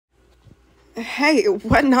Hey,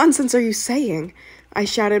 what nonsense are you saying? I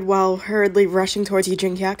shouted while hurriedly rushing towards Yu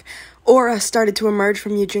Junhyuk. Aura started to emerge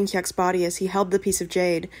from Yu Junhyuk's body as he held the piece of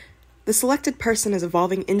jade. The selected person is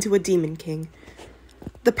evolving into a Demon King.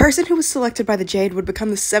 The person who was selected by the jade would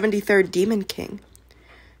become the 73rd Demon King.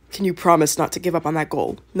 Can you promise not to give up on that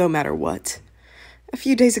goal, no matter what? A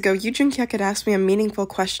few days ago, Yu Junhyuk had asked me a meaningful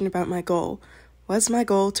question about my goal. Was my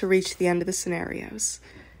goal to reach the end of the scenarios?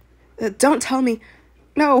 Don't tell me.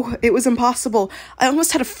 No, it was impossible. I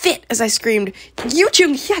almost had a fit as I screamed, "Yu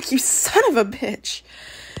Junhyuk, you son of a bitch!"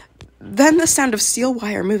 Then the sound of steel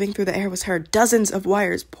wire moving through the air was heard. Dozens of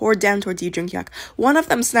wires poured down towards Yu Junhyuk, one of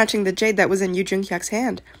them snatching the jade that was in Yu Junhyuk's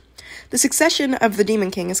hand. The succession of the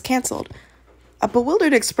Demon King is cancelled. A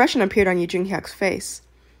bewildered expression appeared on Yu Junhyuk's face.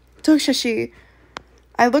 Toshashi.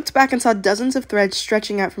 I looked back and saw dozens of threads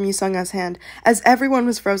stretching out from Yusunga's hand. As everyone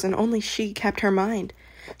was frozen, only she kept her mind.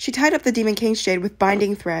 She tied up the Demon King's jade with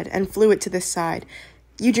binding thread and flew it to this side.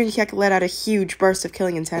 Yu Junhyuk let out a huge burst of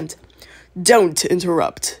killing intent. Don't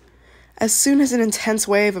interrupt. As soon as an intense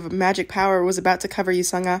wave of magic power was about to cover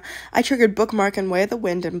Yusunga, I triggered Bookmark and Way of the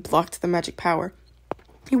Wind and blocked the magic power.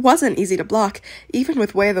 It wasn't easy to block, even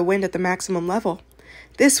with Way of the Wind at the maximum level.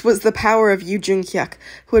 This was the power of Yu Junhyuk,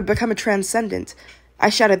 who had become a transcendent. I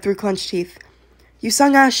shouted through clenched teeth.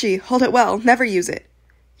 Yusangashi, hold it well, never use it.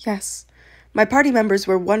 Yes. My party members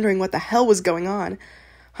were wondering what the hell was going on.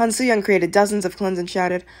 Han Soo-young created dozens of clones and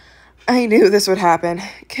shouted, I knew this would happen.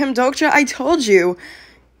 Kim Dokja, I told you.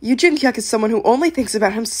 Yu Junhyuk is someone who only thinks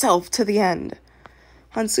about himself to the end.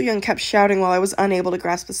 Han Soo-young kept shouting while I was unable to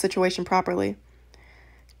grasp the situation properly.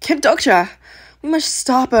 Kim Dokja, we must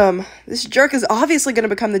stop him. This jerk is obviously going to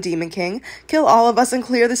become the Demon King, kill all of us and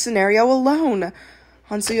clear the scenario alone.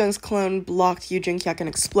 Han Soo-young's clone blocked Yu Junhyuk and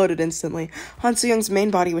exploded instantly. Han Soo-young's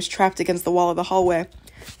main body was trapped against the wall of the hallway.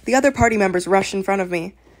 The other party members rushed in front of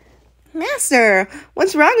me. Master,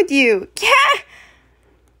 what's wrong with you? Kah!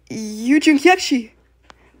 Yu Junhyuk,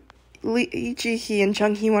 Lee Ji-hee and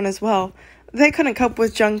Jung Hee-won as well. They couldn't cope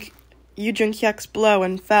with Yu Junhyuk's blow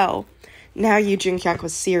and fell. Now Yu Junhyuk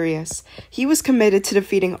was serious. He was committed to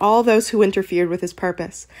defeating all those who interfered with his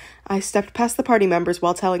purpose. I stepped past the party members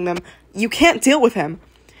while telling them, You can't deal with him.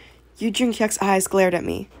 Yu Junhyuk's eyes glared at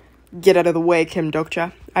me. Get out of the way, Kim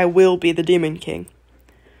Dokja. I will be the Demon King.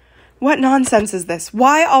 What nonsense is this?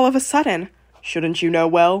 Why all of a sudden? Shouldn't you know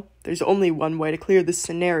well? There's only one way to clear this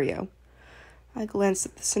scenario. I glanced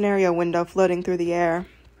at the scenario window floating through the air.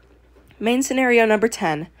 Main scenario number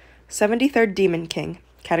 10. 73rd Demon King.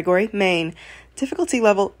 Category, Main. Difficulty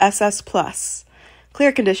level, SS+.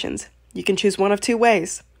 Clear conditions. You can choose one of two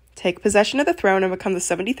ways. Take possession of the throne and become the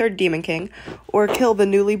 73rd Demon King, or kill the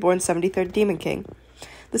newly born 73rd Demon King.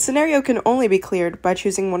 The scenario can only be cleared by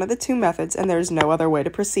choosing one of the two methods, and there is no other way to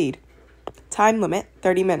proceed. Time limit,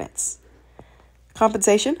 30 minutes.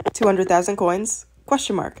 Compensation, 200,000 coins, ?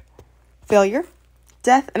 Failure,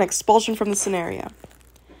 death, and expulsion from the scenario.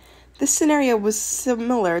 This scenario was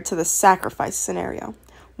similar to the sacrifice scenario.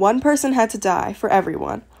 One person had to die for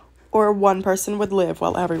everyone, or one person would live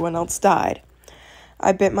while everyone else died.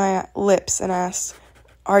 I bit my lips and asked,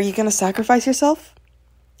 Are you going to sacrifice yourself?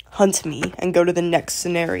 Hunt me and go to the next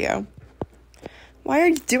scenario. Why are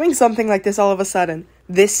you doing something like this all of a sudden?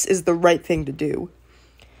 This is the right thing to do.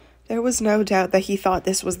 There was no doubt that he thought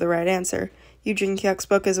this was the right answer. Yu Junhyuk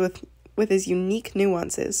spoke with his unique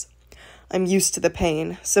nuances. I'm used to the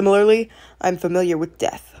pain. Similarly, I'm familiar with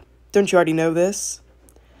death. Don't you already know this?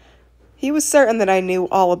 He was certain that I knew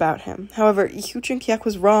all about him. However, Yu Junhyuk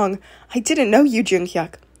was wrong. I didn't know Yu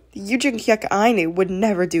Junhyuk. The Yu Junhyuk I knew would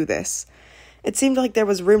never do this. It seemed like there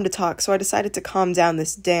was room to talk, so I decided to calm down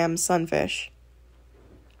this damn sunfish.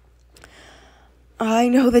 I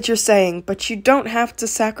know that you're saying, but you don't have to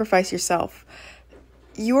sacrifice yourself.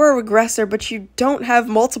 You're a regressor, but you don't have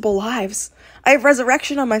multiple lives. I have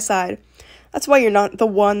resurrection on my side. That's why you're not the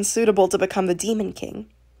one suitable to become the Demon King.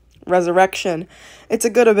 Resurrection. It's a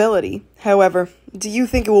good ability. However, do you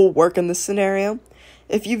think it will work in this scenario?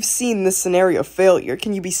 If you've seen this scenario failure,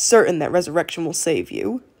 can you be certain that resurrection will save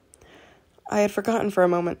you? I had forgotten for a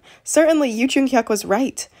moment. Certainly, Yu Junhyuk was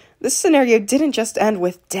right. This scenario didn't just end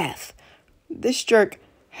with death. This jerk,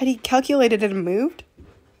 had he calculated and moved?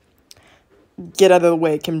 Get out of the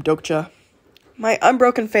way, Kim Dokja. My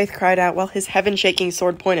unbroken faith cried out while his heaven-shaking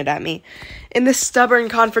sword pointed at me. In this stubborn,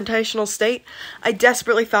 confrontational state, I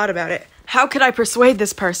desperately thought about it. How could I persuade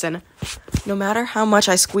this person? No matter how much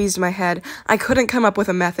I squeezed my head, I couldn't come up with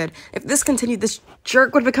a method. If this continued, this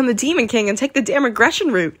jerk would become the Demon King and take the damn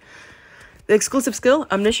aggression route. The exclusive skill,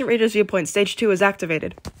 Omniscient Reader's Viewpoint, Stage 2, is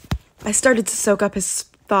activated. I started to soak up his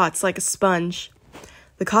thoughts like a sponge.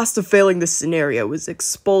 The cost of failing this scenario is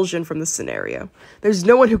expulsion from the scenario. There's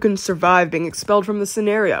no one who can survive being expelled from the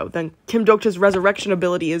scenario. Then Kim Dokcha's resurrection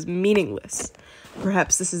ability is meaningless.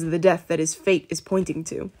 Perhaps this is the death that his fate is pointing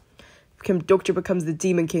to. If Kim Dokcha becomes the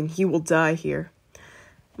Demon King, he will die here.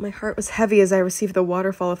 My heart was heavy as I received the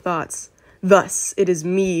waterfall of thoughts. Thus, it is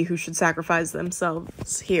me who should sacrifice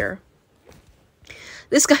themselves here.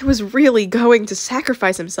 This guy was really going to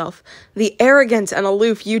sacrifice himself. The arrogant and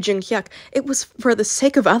aloof Yu Jin-hyuk. It was for the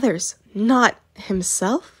sake of others, not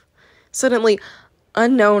himself. Suddenly,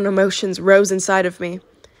 unknown emotions rose inside of me.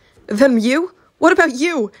 Then you? What about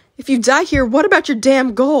you? If you die here, what about your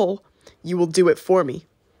damn goal? You will do it for me.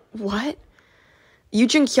 What? Yu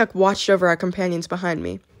Jin-hyuk watched over our companions behind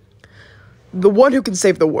me. The one who can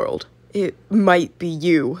save the world. It might be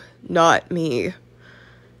you, not me.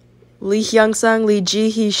 Li Hyung-sung, Li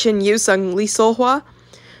Ji-hee, Shin Yu-sung, Li Sol-hwa?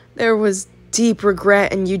 There was deep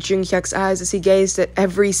regret in Yu Jin-hyuk's eyes as he gazed at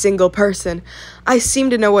every single person. I seemed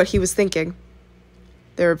to know what he was thinking.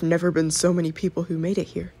 There have never been so many people who made it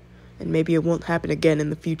here, and maybe it won't happen again in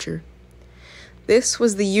the future. This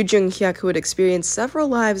was the Yu Jin-hyuk who had experienced several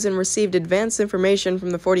lives and received advanced information from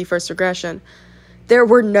the 41st regression. There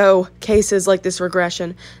were no cases like this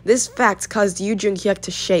regression. This fact caused Yu Jin-hyuk to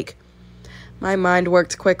shake. My mind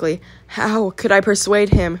worked quickly. How could I persuade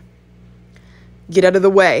him? Get out of the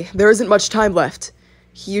way. There isn't much time left.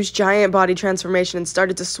 He used giant body transformation and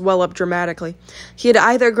started to swell up dramatically. He had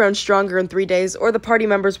either grown stronger in 3 days, or the party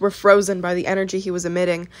members were frozen by the energy he was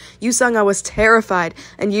emitting. Yu Sung-ah was terrified,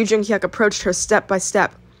 and Yu Jin-hyuk approached her step by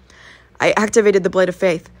step. I activated the Blade of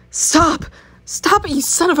Faith. Stop! Stop it, you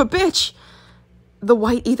son of a bitch! The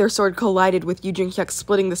white ether sword collided with Yu Jin-hyuk,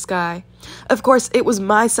 splitting the sky. Of course, it was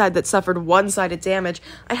my side that suffered one-sided damage.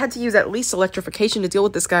 I had to use at least electrification to deal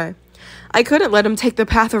with this guy. I couldn't let him take the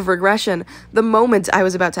path of regression. The moment I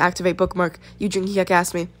was about to activate Bookmark, Yu Jin-hyuk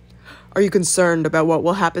asked me, Are you concerned about what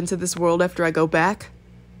will happen to this world after I go back?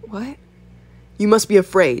 What? You must be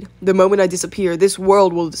afraid. The moment I disappear, this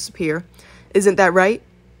world will disappear. Isn't that right?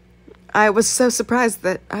 I was so surprised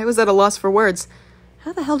that I was at a loss for words.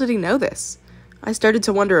 How the hell did he know this? I started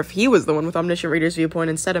to wonder if he was the one with Omniscient Reader's viewpoint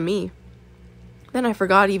instead of me. Then I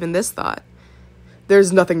forgot even this thought.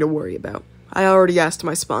 There's nothing to worry about. I already asked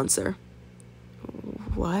my sponsor.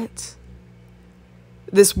 What?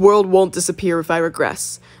 This world won't disappear if I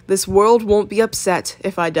regress. This world won't be upset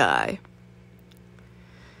if I die.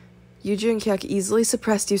 Yu Jin-hyuk easily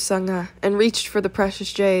suppressed Yu Sung-ah and reached for the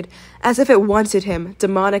precious jade. As if it wanted him,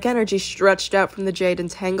 demonic energy stretched out from the jade and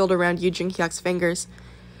tangled around Yu Jin-hyuk's fingers.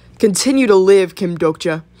 Continue to live, Kim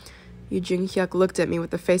Dokcha. Yu Jin-hyuk looked at me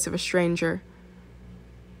with the face of a stranger.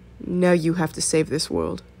 Now you have to save this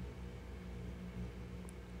world.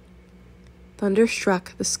 Thunder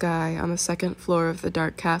struck the sky on the second floor of the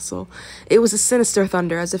dark castle. It was a sinister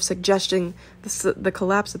thunder, as if suggesting the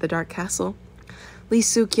collapse of the dark castle. Lee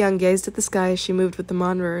Soo-kyung gazed at the sky as she moved with the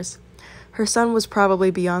Monrers. Her son was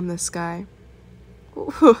probably beyond the sky.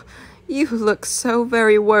 You look so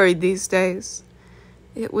very worried these days.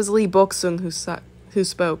 It was Lee Bok-sung who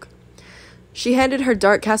spoke. She handed her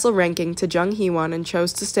Dark Castle ranking to Jung Hee-won and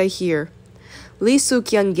chose to stay here. Lee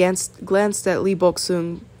Soo-kyung glanced at Lee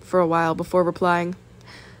Bok-sung for a while before replying,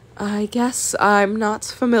 I guess I'm not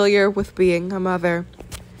familiar with being a mother.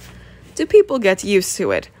 Do people get used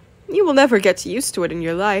to it? You will never get used to it in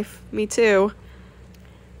your life. Me too.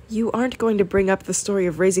 You aren't going to bring up the story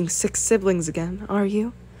of raising 6 siblings again, are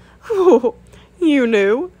you? Oh, you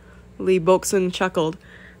knew? Lee Bok-sung chuckled.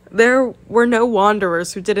 There were no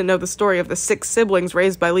wanderers who didn't know the story of the 6 siblings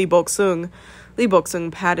raised by Lee Bok-sung. Lee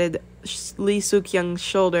Bok-sung patted Lee Soo-kyung's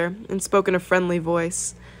shoulder and spoke in a friendly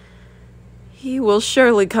voice. He will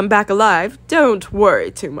surely come back alive. Don't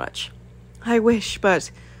worry too much. I wish,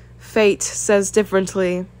 but fate says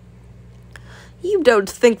differently. You don't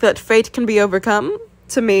think that fate can be overcome?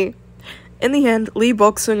 To me. In the end, Lee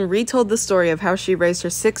Bok-sung retold the story of how she raised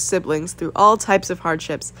her 6 siblings through all types of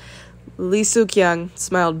hardships. Lee Soo-kyung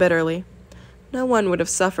smiled bitterly. No one would have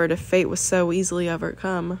suffered if fate was so easily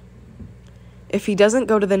overcome. If he doesn't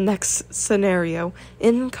go to the next scenario,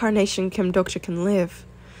 Incarnation Kim Dokcha can live.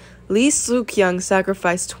 Lee Soo-kyung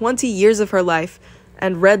sacrificed 20 years of her life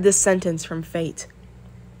and read this sentence from fate.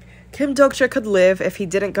 Kim Dokcha could live if he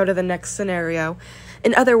didn't go to the next scenario.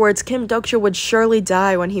 In other words, Kim Dokcha would surely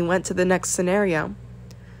die when he went to the next scenario.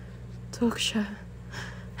 Dokcha.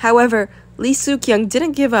 However, Lee Soo-kyung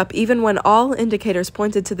didn't give up even when all indicators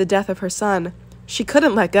pointed to the death of her son. She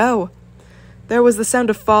couldn't let go. There was the sound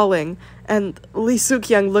of falling, and Lee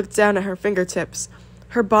Soo-kyung looked down at her fingertips.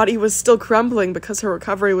 Her body was still crumbling because her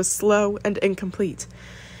recovery was slow and incomplete.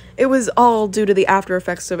 It was all due to the after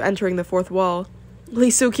effects of entering the 4th wall. Lee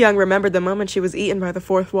Suk-young remembered the moment she was eaten by the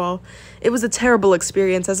fourth wall. It was a terrible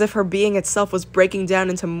experience, as if her being itself was breaking down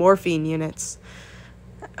into morphine units.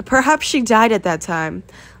 Perhaps she died at that time.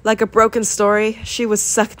 Like a broken story, she was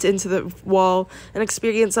sucked into the wall and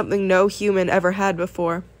experienced something no human ever had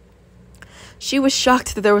before. She was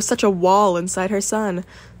shocked that there was such a wall inside her son.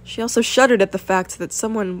 She also shuddered at the fact that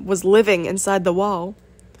someone was living inside the wall.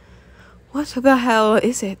 What the hell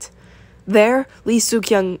is it? There, Lee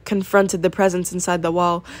Suk-young confronted the presence inside the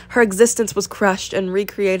wall. Her existence was crushed and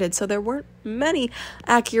recreated, so there weren't many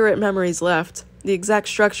accurate memories left. The exact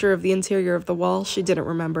structure of the interior of the wall she didn't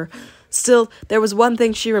remember. Still, there was one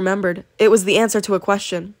thing she remembered. It was the answer to a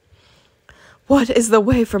question. What is the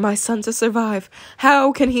way for my son to survive?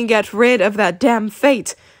 How can he get rid of that damn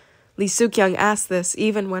fate? Lee Suk-young asked this,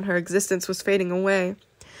 even when her existence was fading away.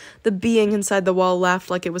 The being inside the wall laughed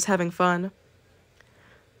like it was having fun.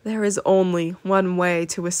 There is only one way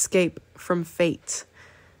to escape from fate.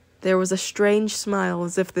 There was a strange smile,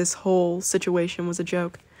 as if this whole situation was a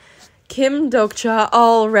joke. Kim Dokcha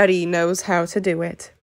already knows how to do it.